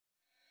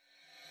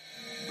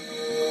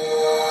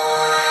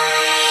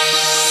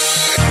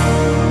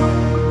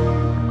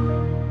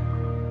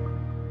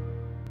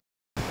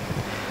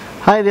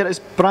Hi there, it's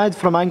Brad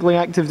from Angling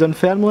Active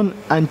Dunfermline,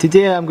 and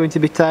today I'm going to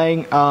be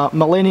tying a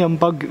Millennium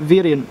Bug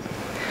variant.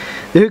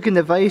 The hook and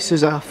device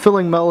is a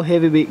fulling mill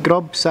heavyweight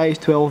GRUB size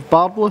 12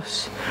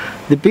 barbless.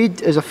 The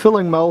bead is a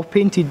fulling mill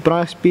painted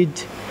brass bead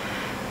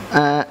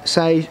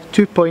size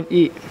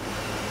 2.8.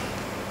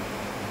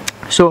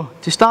 So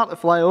to start the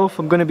fly off,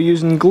 I'm going to be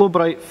using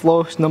Glow-Brite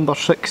floss number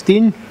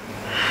 16.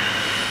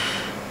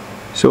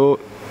 So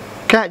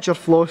catch your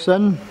floss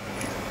in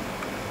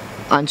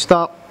and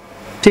start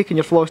taking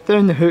your floss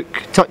down the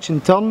hook, touching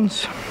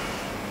turns.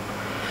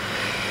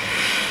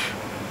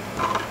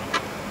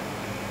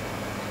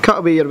 Cut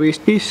away your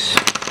waste piece.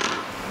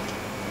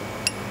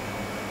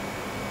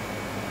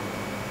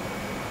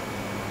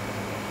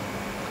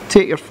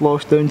 Take your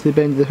floss down to the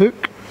bend of the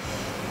hook.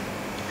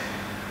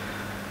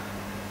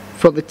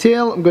 For the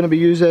tail, I'm going to be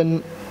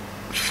using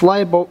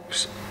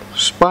FLYBOX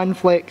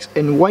Spanflex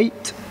in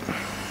white.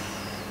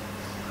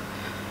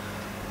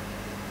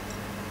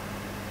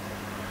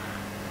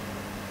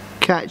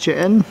 Catch it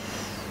in,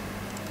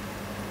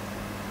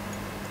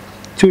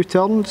 2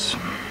 turns,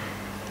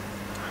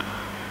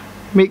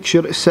 make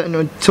sure it's sitting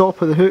on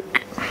top of the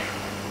hook,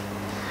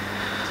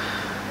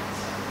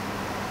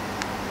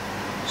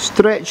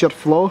 stretch your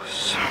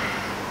floss,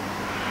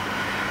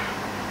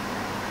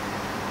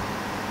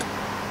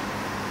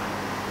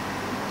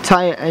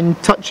 tie it in,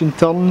 touching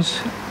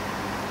turns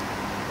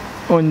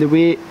on the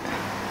way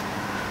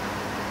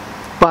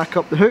back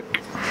up the hook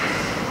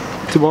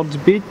towards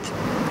the bead.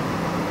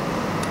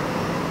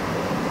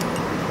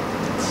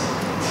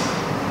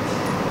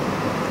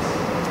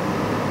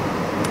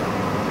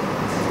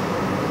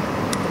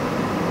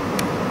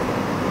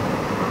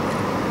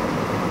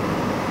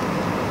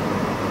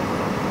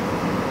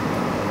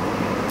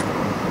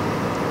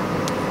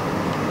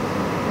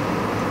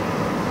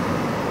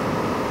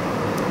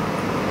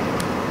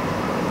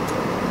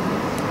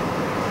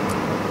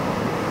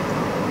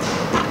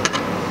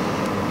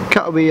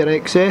 Cut away your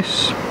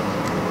excess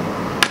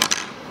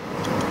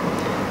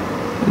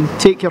and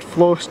take your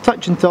floss,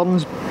 touching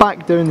turns,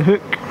 back down the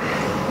hook.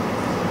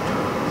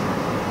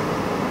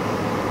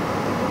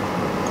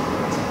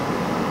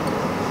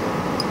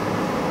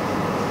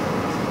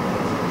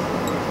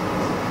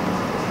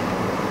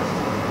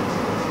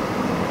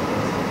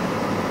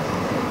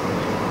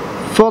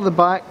 For the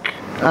back,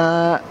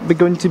 we're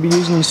going to be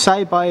using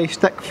SYBAI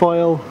stick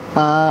foil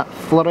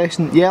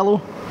fluorescent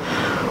yellow.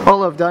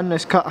 All I've done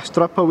is cut a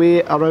strip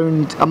away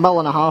around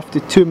 1.5 to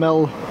 2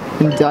 mil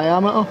in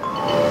diameter.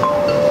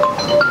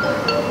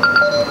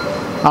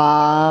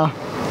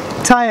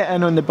 Tie it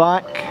in on the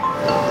back.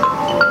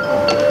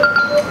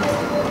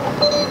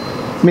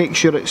 Make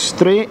sure it's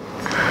straight.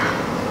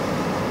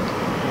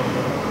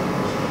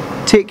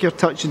 Take your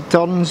touching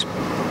turns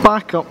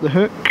back up the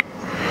hook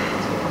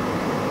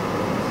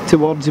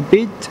towards the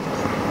bead.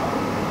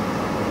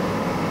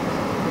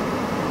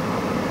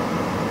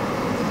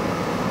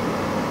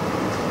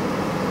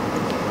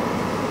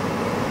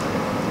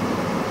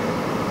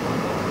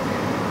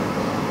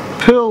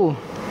 Pull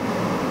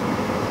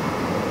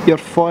your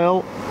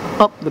foil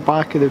up the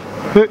back of the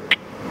hook,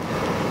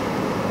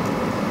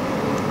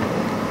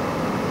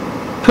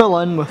 pull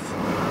in with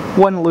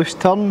 1 loose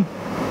turn,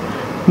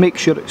 make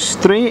sure it's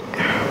straight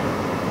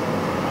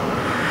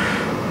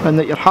and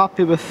that you're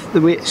happy with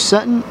the way it's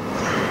sitting,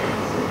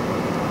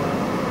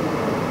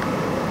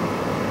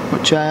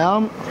 which I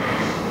am.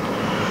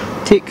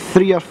 Take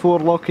 3 or 4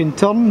 locking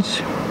turns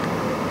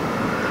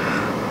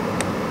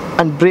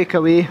and break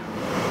away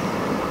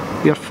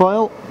your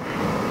foil.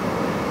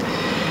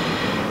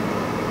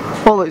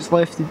 All that's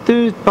left to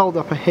do is build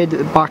up a head at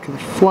the back of the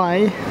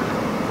fly.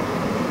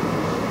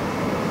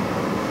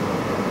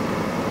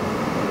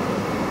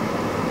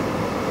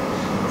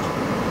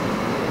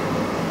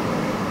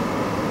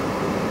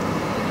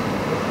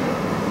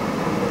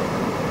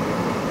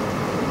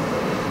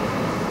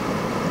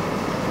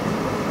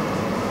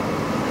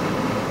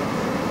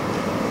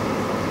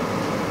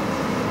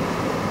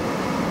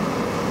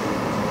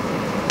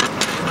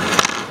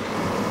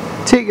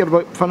 Take your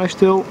whip finish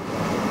tool,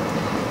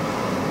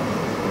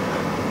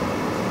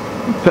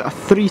 put a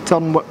 3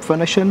 turn whip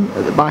finish in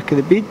at the back of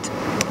the bead,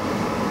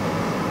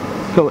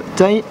 pull it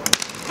tight,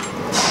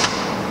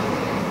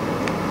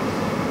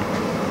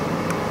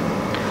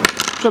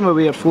 trim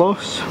away your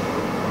floss,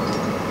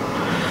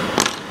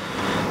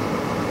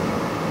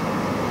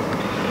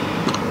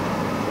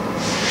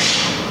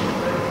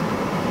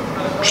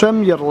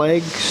 trim your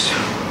legs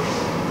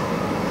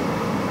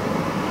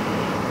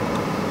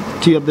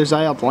to your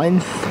desired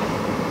length.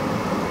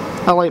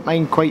 I like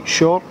mine quite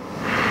short.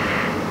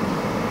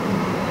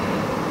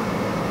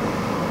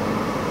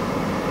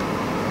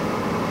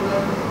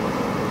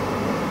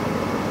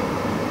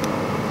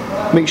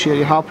 Make sure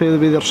you're happy with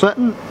the way they're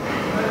sitting.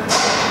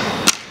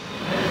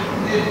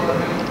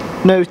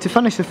 Now to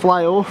finish the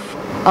fly off,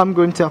 I'm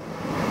going to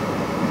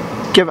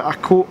give it a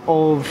coat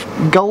of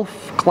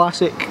GULFF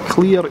Classic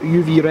Clear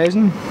UV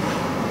Resin.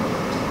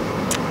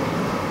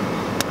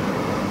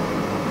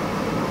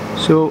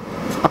 So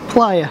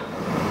apply a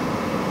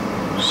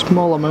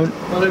small amount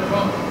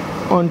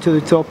onto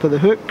the top of the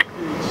hook.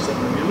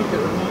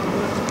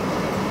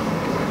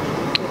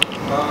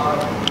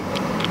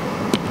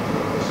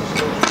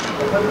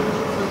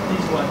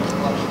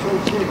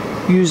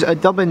 Use a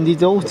dubbing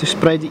needle to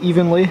spread it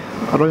evenly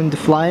around the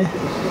fly.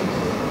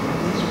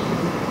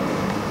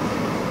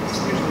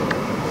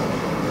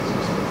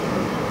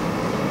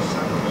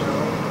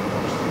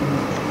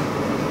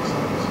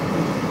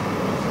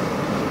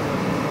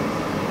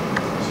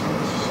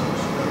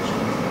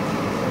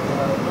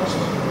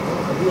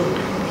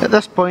 At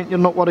this point you're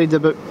not worried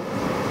about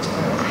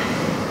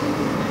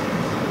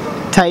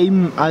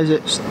time, as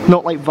it's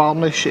not like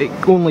varnish, it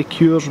only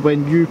cures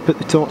when you put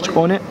the torch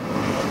on it.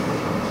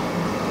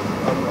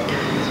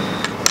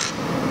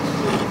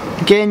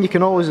 Again, you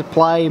can always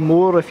apply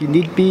more if you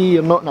need be,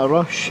 you're not in a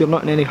rush, you're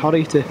not in any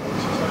hurry to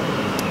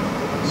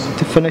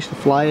finish the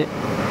fly.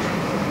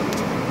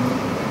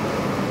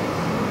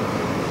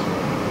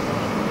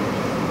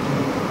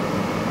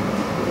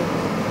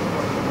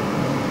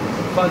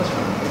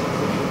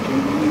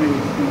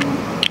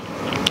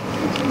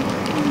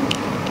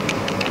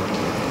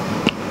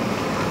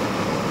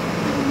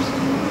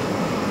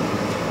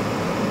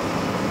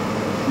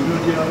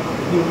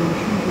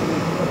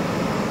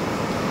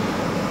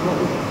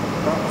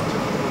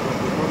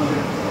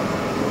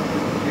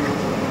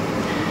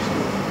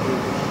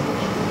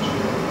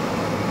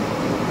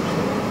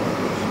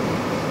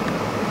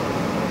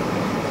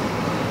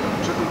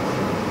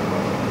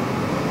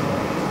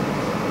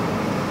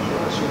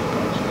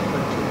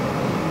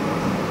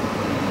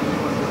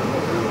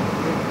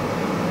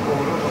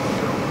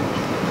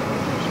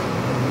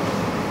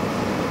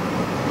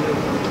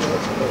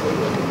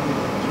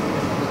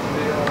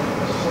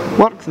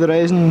 Work the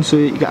resin so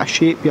you get a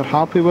shape you're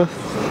happy with,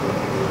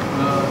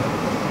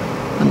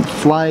 and the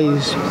fly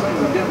is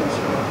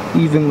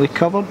evenly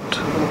covered.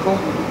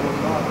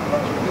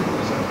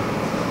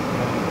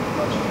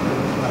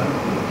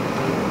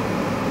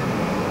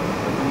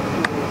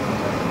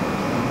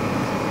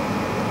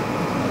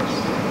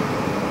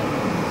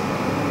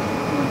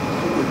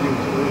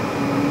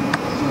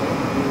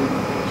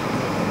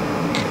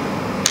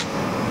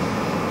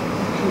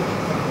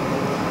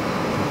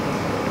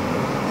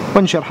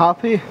 Once you're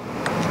happy,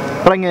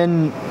 bring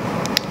in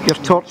your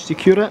torch to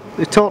cure it.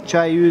 The torch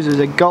I use is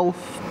a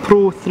GULFF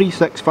Pro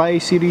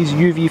 365 series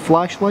UV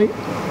flashlight.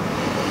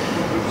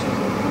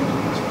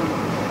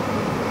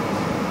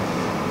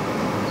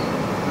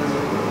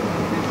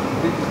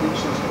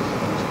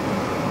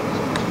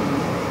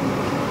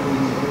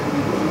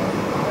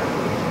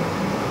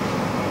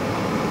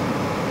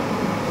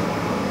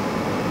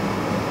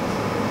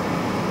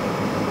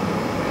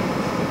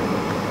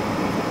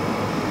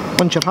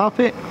 Once you're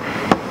happy,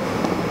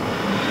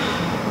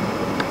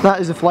 that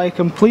is the fly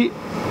complete.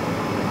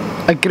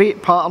 A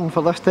great pattern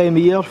for this time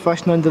of year,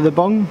 fishing under the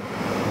bung,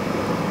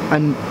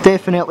 and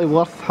definitely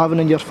worth having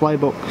in your fly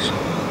box.